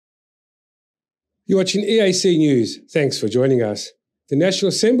You're watching EAC News. Thanks for joining us. The National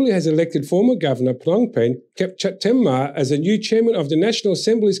Assembly has elected former Governor Phnom Penh, Kep Chuktema, as the new chairman of the National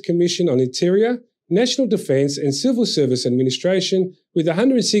Assembly's Commission on Interior, National Defence and Civil Service Administration with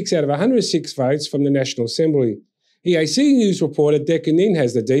 106 out of 106 votes from the National Assembly. EAC News reporter Hun Neng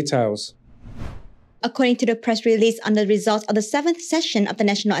has the details. According to the press release on the results of the 7th session of the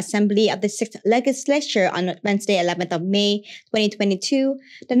National Assembly of the 6th legislature on Wednesday, 11th of May, 2022,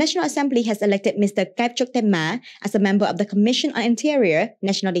 the National Assembly has elected Mr. Kep Chuktema as a member of the Commission on Interior,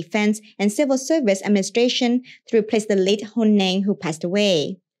 National Defence and Civil Service Administration to replace the late Hun Neng, who passed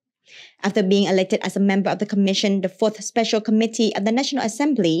away. After being elected as a member of the Commission, the 4th Special Committee of the National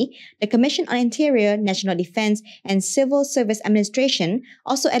Assembly, the Commission on Interior, National Defence and Civil Service Administration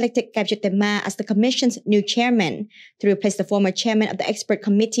also elected Kep Chuktema as the Commission's new chairman to replace the former chairman of the Expert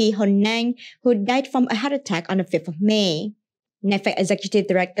Committee, Hun Neng, who died from a heart attack on the 5th of May. NEFAC Executive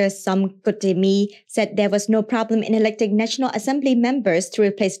Director Kep Chuktema said there was no problem in electing National Assembly members to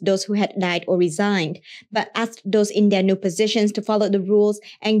replace those who had died or resigned, but asked those in their new positions to follow the rules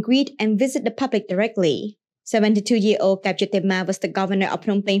and greet and visit the public directly. 72-year-old Kep Chuktema was the governor of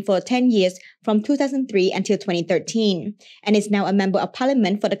Phnom Penh for 10 years from 2003 until 2013 and is now a member of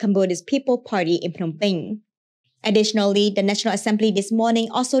parliament for the Cambodia's People Party in Phnom Penh. Additionally, the National Assembly this morning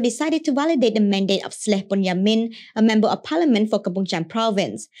also decided to validate the mandate of Sleh Punyamin, a member of parliament for Kampong Cham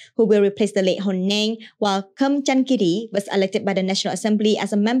province, who will replace the late Hun Neng, while Kem Chankiri was elected by the National Assembly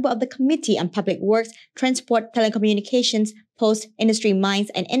as a member of the Committee on Public Works, Transport, Telecommunications, Post, Industry,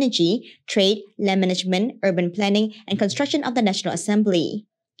 Mines and Energy, Trade, Land Management, Urban Planning and Construction of the National Assembly.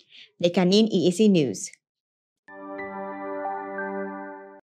 Hun Neng, EAC News.